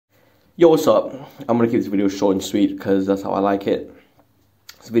Yo, what's up? I'm gonna keep this video short and sweet because that's how I like it.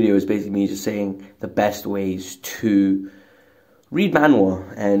 This video is basically me just saying the best ways to read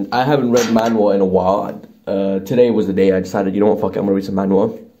manuwha, and I haven't read manuwha in a while. Today was the day I decided, you know what, fuck it, I'm gonna read some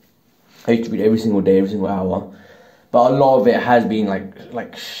manuwha. I used to read every single day, every single hour, but a lot of it has been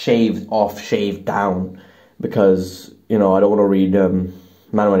like shaved off, shaved down, because you know I don't want to read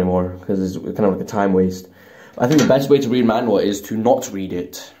manuwha anymore because it's kind of like a time waste. I think the best way to read manuwha is to not read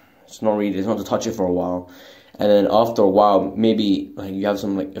it. It's not read it. It's not to touch it for a while, and then after a while, maybe like you have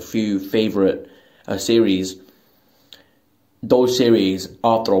some a few favorite series. Those series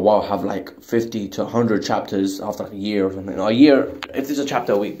after a while have like 50 to 100 chapters after like a year or something. A year, if there's a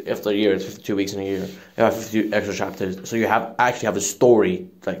chapter a week, after a year, it's 52 weeks in a year. You have 52 extra chapters, so you actually have a story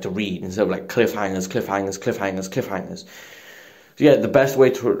like to read instead of like cliffhangers. So yeah, the best way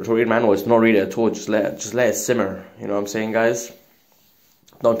to read manuwha is to not read it at all. Just let it simmer. You know what I'm saying, guys?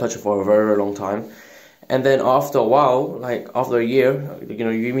 Don't touch it for a very, very long time. And then after a while, like after a year, you know,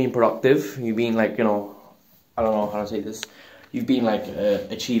 you've been productive. You've been like, you know, I don't know how to say this. You've been like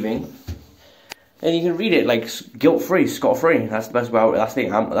achieving, and you can read it like guilt-free, scot-free. That's the best way. That's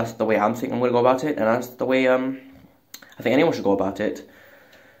the way I'm thinking I'm gonna go about it, and that's the way I think anyone should go about it.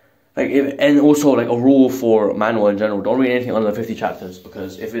 And also like a rule for manuwha in general: don't read anything under 50 chapters,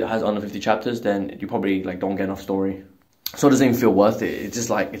 because if it has under 50 chapters, then you probably like don't get enough story. So it doesn't even feel worth it. It's just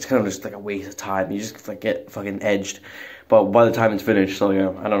like, it's kind of just like a waste of time. You just like get fucking edged, but by the time it's finished, so yeah,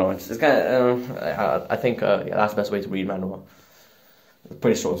 I don't know. It's kind of I think yeah, that's the best way to read manuwha. It's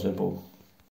pretty short and simple.